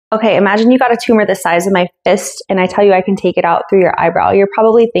Okay, imagine you got a tumor the size of my fist and I tell you I can take it out through your eyebrow. You're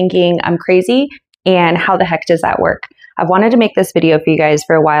probably thinking I'm crazy, and how the heck does that work? I've wanted to make this video for you guys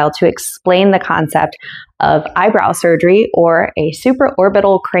for a while to explain the concept of eyebrow surgery or a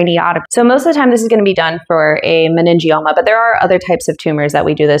supraorbital craniotomy. So most of the time this is going to be done for a meningioma, but there are other types of tumors that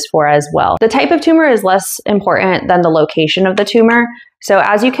we do this for as well. The type of tumor is less important than the location of the tumor. So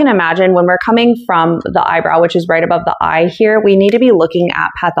as you can imagine, when we're coming from the eyebrow, which is right above the eye here, we need to be looking at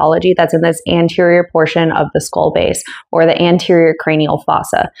pathology that's in this anterior portion of the skull base or the anterior cranial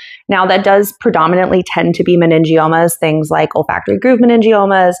fossa. Now that does predominantly tend to be meningiomas, things like olfactory groove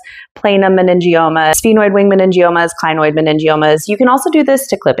meningiomas, planum meningiomas, sphenoid wing meningiomas, clinoid meningiomas. You can also do this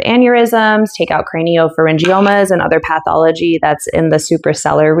to clip aneurysms, take out craniopharyngiomas, and other pathology that's in the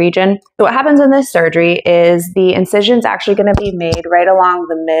suprasellar region. So what happens in this surgery is the incision's actually going to be made right along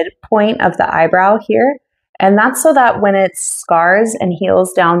the midpoint of the eyebrow here. And that's so that when it scars and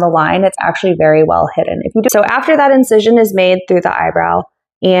heals down the line, it's actually very well hidden. So after that incision is made through the eyebrow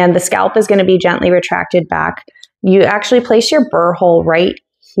and the scalp is going to be gently retracted back, you actually place your burr hole right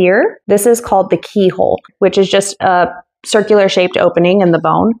here. This is called the keyhole, which is just a circular shaped opening in the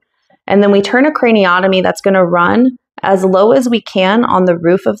bone. And then we turn a craniotomy that's going to run as low as we can on the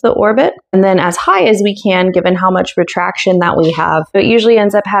roof of the orbit, and then as high as we can given how much retraction that we have. So it usually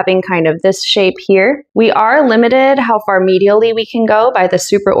ends up having kind of this shape here. We are limited how far medially we can go by the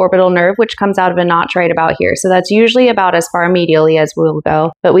supraorbital nerve, which comes out of a notch right about here. So that's usually about as far medially as we'll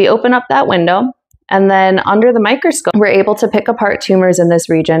go. But we open up that window, and then under the microscope, we're able to pick apart tumors in this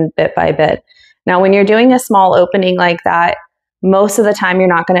region bit by bit. Now, when you're doing a small opening like that, most of the time, you're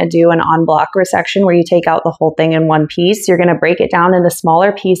not going to do an en bloc resection where you take out the whole thing in one piece. You're going to break it down into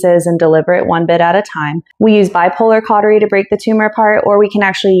smaller pieces and deliver it one bit at a time. We use bipolar cautery to break the tumor apart, or we can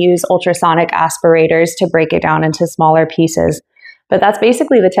actually use ultrasonic aspirators to break it down into smaller pieces. But that's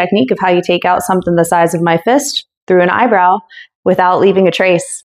basically the technique of how you take out something the size of my fist through an eyebrow without leaving a trace.